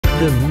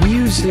The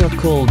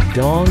musical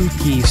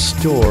donkey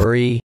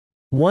story.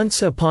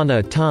 Once upon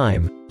a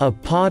time, a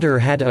potter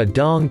had a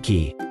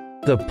donkey.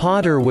 The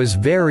potter was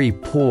very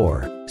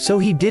poor, so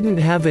he didn't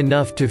have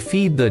enough to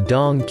feed the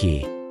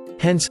donkey.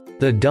 Hence,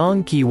 the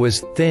donkey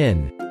was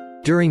thin.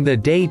 During the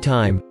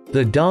daytime,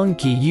 the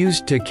donkey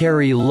used to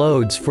carry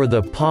loads for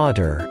the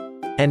potter,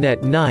 and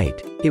at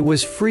night, it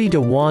was free to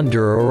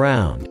wander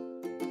around.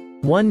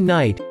 One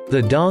night,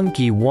 the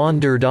donkey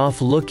wandered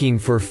off looking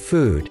for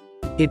food.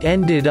 It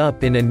ended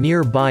up in a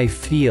nearby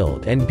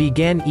field and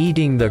began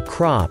eating the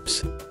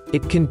crops.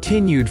 It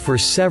continued for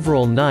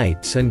several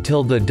nights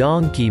until the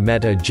donkey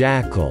met a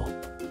jackal.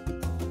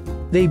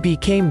 They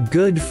became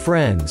good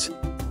friends.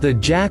 The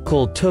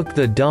jackal took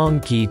the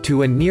donkey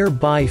to a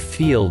nearby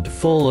field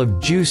full of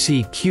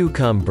juicy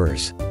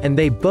cucumbers, and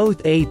they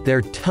both ate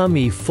their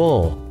tummy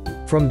full.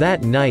 From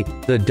that night,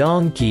 the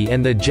donkey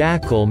and the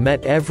jackal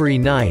met every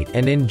night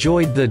and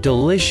enjoyed the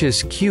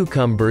delicious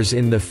cucumbers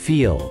in the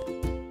field.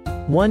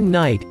 One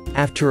night,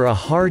 after a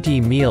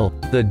hearty meal,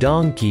 the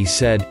donkey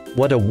said,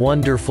 "What a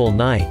wonderful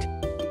night!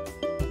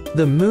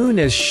 The moon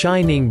is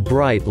shining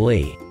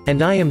brightly,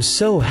 and I am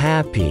so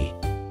happy.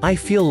 I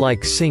feel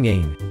like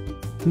singing."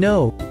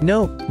 "No,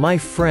 no, my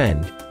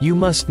friend, you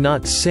must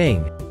not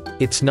sing.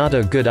 It's not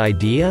a good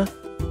idea.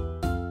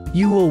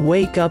 You will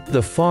wake up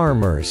the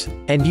farmers,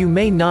 and you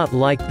may not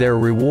like their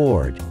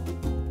reward."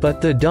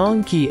 But the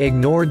donkey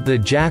ignored the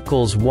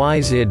jackal's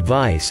wise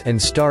advice and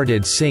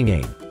started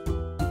singing.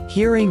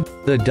 Hearing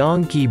the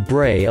donkey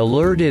bray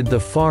alerted the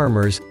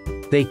farmers.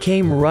 They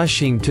came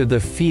rushing to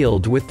the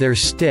field with their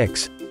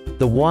sticks.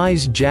 The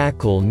wise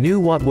jackal knew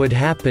what would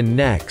happen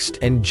next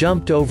and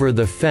jumped over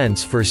the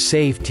fence for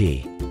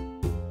safety.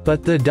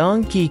 But the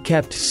donkey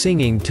kept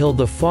singing till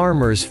the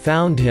farmers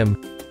found him.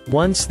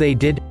 Once they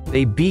did,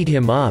 they beat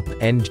him up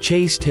and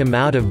chased him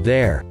out of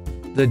there.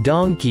 The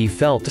donkey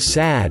felt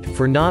sad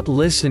for not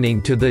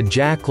listening to the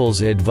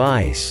jackal's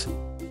advice.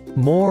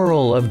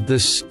 Moral of the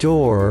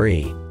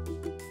story: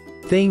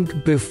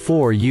 think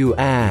before you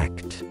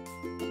act.